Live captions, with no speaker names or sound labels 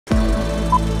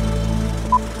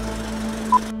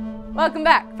Welcome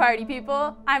back, party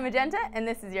people! I'm Majenta, and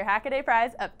this is your Hackaday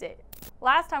Prize Update.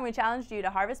 Last time we challenged you to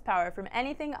harvest power from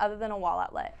anything other than a wall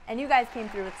outlet, and you guys came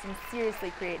through with some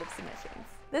seriously creative submissions.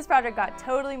 This project got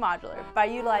totally modular by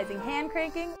utilizing hand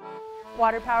cranking,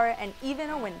 water power, and even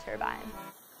a wind turbine.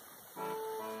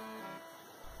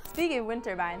 Speaking of wind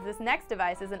turbines, this next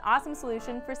device is an awesome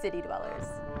solution for city dwellers.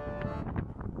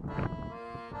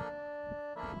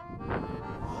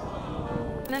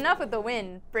 And enough with the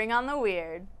wind, bring on the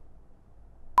weird.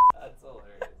 That's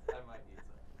hilarious. I might need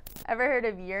some. Ever heard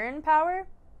of urine power?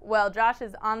 Well, Josh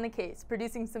is on the case,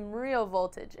 producing some real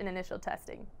voltage in initial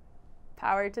testing.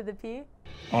 Power to the P?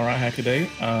 All right, Hackaday.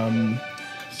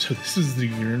 So this is the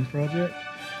urine project.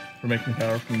 We're making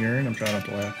power from urine. I'm trying not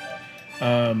to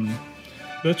laugh.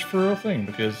 That's for a real thing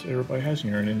because everybody has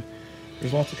urine, and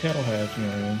there's lots of cattle have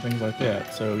urine and things like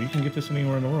that. So you can get this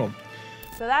anywhere in the world.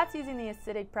 So that's using the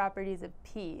acidic properties of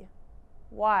pee.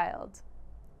 Wild.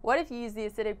 What if you use the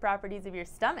acidic properties of your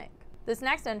stomach? This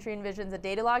next entry envisions a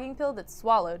data logging pill that's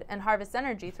swallowed and harvests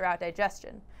energy throughout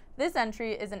digestion. This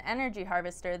entry is an energy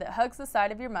harvester that hugs the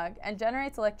side of your mug and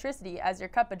generates electricity as your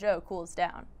cup of joe cools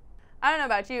down. I don't know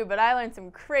about you, but I learned some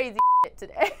crazy shit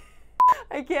today.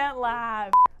 I can't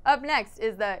laugh. Up next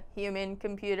is the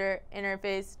Human-Computer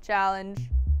Interface Challenge.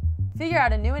 Figure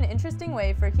out a new and interesting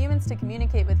way for humans to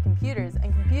communicate with computers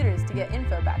and computers to get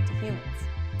info back to humans.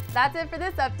 That's it for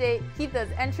this update. Keep those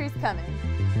entries coming.